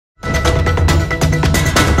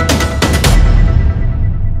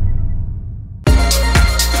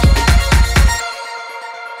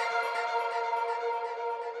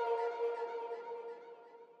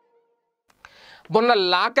మొన్న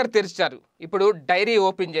లాకర్ తెరిచారు, ఇప్పుడు డైరీ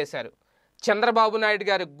ఓపెన్ చేశారు. చంద్రబాబు నాయుడు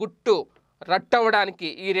గారి గుట్టు రట్టవడానికి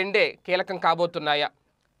ఈ రెండే కీలకం కాబోతున్నాయా?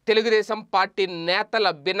 తెలుగుదేశం పార్టీ నేతల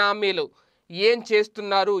బినామీలు ఏం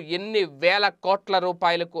చేస్తున్నారు? ఎన్ని వేల కోట్ల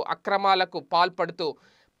రూపాయలకు అక్రమాలకు పాల్పడుతూ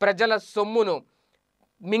ప్రజల సొమ్మును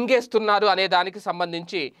మింగేస్తున్నారు అనే దానికి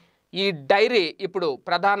సంబంధించి ఈ డైరీ ఇప్పుడు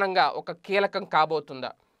ప్రధానంగా ఒక కీలకం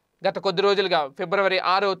కాబోతుందా? గత కొద్ది రోజులుగా ఫిబ్రవరి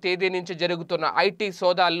 6వ తేదీ నుంచి జరుగుతున్న ఐటీ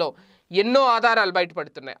సోదాల్లో ఎన్నో ఆధారాలు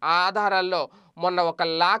బయటపడుతున్నాయి. ఆ ఆధారాల్లో మొన్న ఒక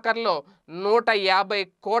లాకర్లో 150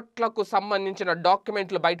 కోట్లకు సంబంధించిన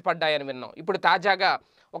డాక్యుమెంట్లు బయటపడ్డాయని విన్నాం. ఇప్పుడు తాజాగా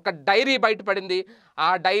ఒక డైరీ బయటపడింది. ఆ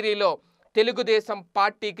డైరీలో తెలుగుదేశం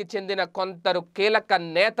పార్టీకి చెందిన కొందరు కీలక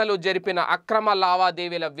నేతలు జరిపిన అక్రమ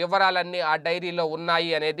లావాదేవీల వివరాలన్నీ ఆ డైరీలో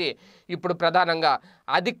ఉన్నాయి అనేది ఇప్పుడు ప్రధానంగా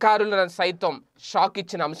అధికారులను సైతం షాక్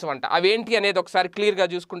ఇచ్చిన అంశం అంట. అవేంటి అనేది ఒకసారి క్లియర్గా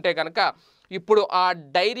చూసుకుంటే కనుక, ఇప్పుడు ఆ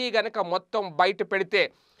డైరీ కనుక మొత్తం బయట పెడితే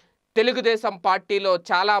తెలుగుదేశం పార్టీలో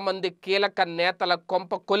చాలామంది కీలక నేతల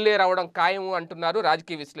కొంప కొల్లేరవడం ఖాయము అంటున్నారు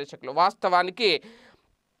రాజకీయ విశ్లేషకులు. వాస్తవానికి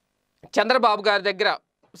చంద్రబాబు గారి దగ్గర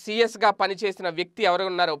సిఎస్గా పనిచేసిన వ్యక్తి ఎవరు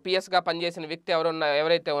ఉన్నారో, పిఎస్గా పనిచేసిన వ్యక్తి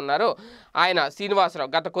ఎవరైతే ఉన్నారో ఆయన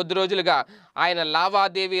శ్రీనివాసరావు, గత కొద్ది రోజులుగా ఆయన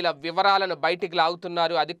లావాదేవీల వివరాలను బయటికి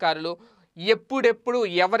లాగుతున్నారు అధికారులు. ఎప్పుడెప్పుడు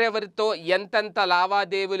ఎవరెవరితో ఎంతెంత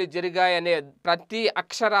లావాదేవీలు జరిగాయనే ప్రతి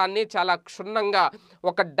అక్షరాన్ని చాలా క్షుణ్ణంగా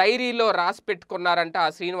ఒక డైరీలో రాసి పెట్టుకున్నారంట ఆ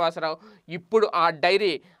శ్రీనివాసరావు. ఇప్పుడు ఆ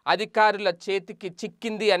డైరీ అధికారుల చేతికి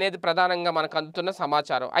చిక్కింది అనేది ప్రధానంగా మనకు అందుతున్న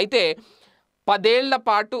సమాచారం. అయితే 10 ఏళ్ల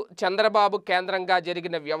పాటు చంద్రబాబు కేంద్రంగా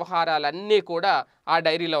జరిగిన వ్యవహారాలన్నీ కూడా ఆ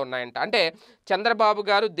డైరీలో ఉన్నాయంట. అంటే చంద్రబాబు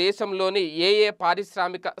గారు దేశంలోని ఏ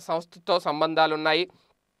పారిశ్రామిక సంస్థతో సంబంధాలు ఉన్నాయి,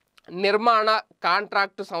 నిర్మాణ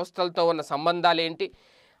కాంట్రాక్టు సంస్థలతో ఉన్న సంబంధాలు ఏంటి,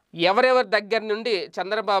 ఎవరెవరి దగ్గర నుండి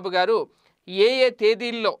చంద్రబాబు గారు ఏ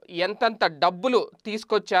తేదీల్లో ఎంతంత డబ్బులు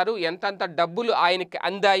తీసుకొచ్చారు, ఎంతంత డబ్బులు ఆయనకి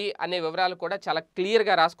అందాయి అనే వివరాలు కూడా చాలా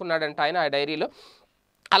క్లియర్గా రాసుకున్నాడంట ఆయన ఆ డైరీలో.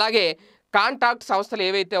 అలాగే కాంట్రాక్ట్ సంస్థలు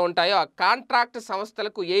ఏవైతే ఉంటాయో ఆ కాంట్రాక్ట్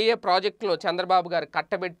సంస్థలకు ఏ ప్రాజెక్టులు చంద్రబాబు గారు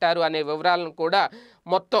కట్టబెట్టారు అనే వివరాలను కూడా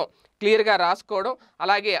మొత్తం క్లియర్గా రాసుకోవడం,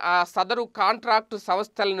 అలాగే ఆ సదరు కాంట్రాక్టు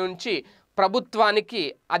సంస్థల నుంచి ప్రభుత్వానికి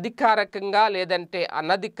అధికారికంగా లేదంటే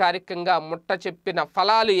అనధికారికంగా ముట్ట చెప్పిన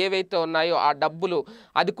ఫలాలు ఏవైతే ఉన్నాయో ఆ డబ్బులు,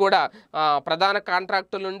 అది కూడా ప్రధాన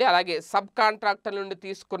కాంట్రాక్టుల నుండి అలాగే సబ్ కాంట్రాక్టుల నుండి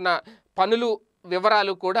తీసుకున్న పనులు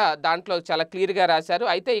వివరాలు కూడా దాంట్లో చాలా క్లియర్గా రాశారు.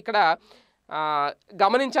 అయితే ఇక్కడ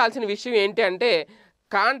గమనించాల్సిన విషయం ఏంటి అంటే,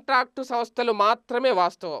 కాంట్రాక్టు సంస్థలు మాత్రమే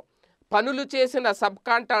వాస్తవం. పనులు చేసిన సబ్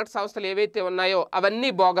కాంట్రాక్ట్ సంస్థలు ఏవైతే ఉన్నాయో అవన్నీ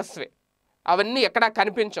బోగస్వే, అవన్నీ ఎక్కడా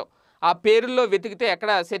కనిపించవు. ఆ పేరుల్లో వెతికితే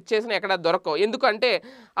ఎక్కడ సెర్చ్ చేసినా ఎక్కడ దొరకవు. ఎందుకంటే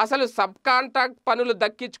అసలు సబ్ కాంట్రాక్ట్ పనులు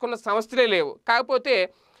దక్కించుకున్న సంస్థలే లేవు, కాకపోతే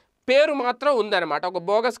పేరు మాత్రం ఉందన్నమాట. ఒక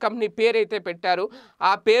బోగస్ కంపెనీ పేరు అయితే పెట్టారు.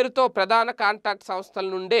 ఆ పేరుతో ప్రధాన కాంట్రాక్ట్ సంస్థల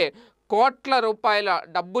నుండే కోట్ల రూపాయల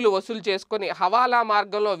డబ్బులు వసూలు చేసుకొని హవాలా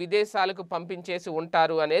మార్గంలో విదేశాలకు పంపించేసి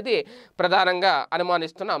ఉంటారు అనేది ప్రధానంగా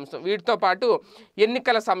అనుమానిస్తున్న అంశం. వీటితో పాటు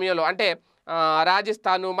ఎన్నికల సమయంలో అంటే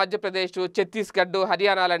రాజస్థాను, మధ్యప్రదేశ్, ఛత్తీస్గఢ్,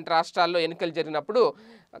 హర్యానా లాంటి రాష్ట్రాల్లో ఎన్నికలు జరిగినప్పుడు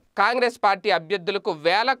కాంగ్రెస్ పార్టీ అభ్యర్థులకు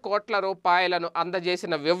వేల కోట్ల రూపాయలను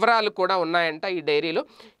అందజేసిన వివరాలు కూడా ఉన్నాయంట ఈ డైరీలో.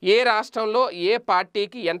 ఏ రాష్ట్రంలో ఏ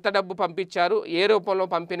పార్టీకి ఎంత డబ్బు పంపించారు, ఏ రూపంలో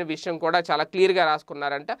పంపిన విషయం కూడా చాలా క్లియర్గా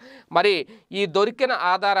రాసుకున్నారంట. మరి ఈ దొరికిన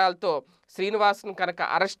ఆధారాలతో శ్రీనివాస్ను కనుక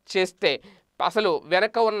అరెస్ట్ చేస్తే అసలు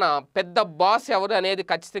వెనక ఉన్న పెద్ద బాస్ ఎవరు అనేది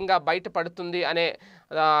ఖచ్చితంగా బయటపడుతుంది అనే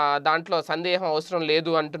దాంట్లో సందేహం అవసరం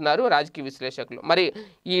లేదు అంటున్నారు రాజకీయ విశ్లేషకులు. మరి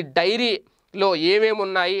ఈ డైరీలో ఏమేమి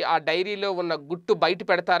ఉన్నాయి, ఆ డైరీలో ఉన్న గుట్టు బయట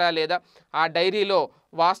పెడతారా లేదా, ఆ డైరీలో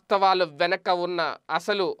వాస్తవాలు వెనక ఉన్న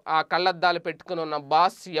అసలు ఆ కళ్ళద్దాలు పెట్టుకుని ఉన్న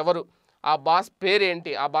బాస్ ఎవరు, ఆ బాస్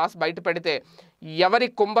పేరేంటి, ఆ బాస్ బయట పెడితే ఎవరి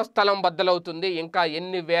కుంభస్థలం బద్దలవుతుంది, ఇంకా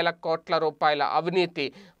ఎన్ని వేల కోట్ల రూపాయల అవినీతి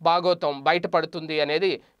భాగోతం బయటపడుతుంది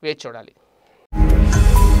అనేది వేచి చూడాలి.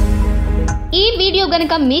 ఈ వీడియో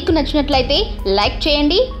గనుక మీకు నచ్చినట్లయితే లైక్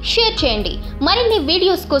చేయండి, షేర్ చేయండి. మరిన్ని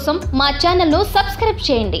వీడియోస్ కోసం మా ఛానల్ను సబ్స్క్రైబ్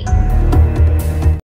చేయండి.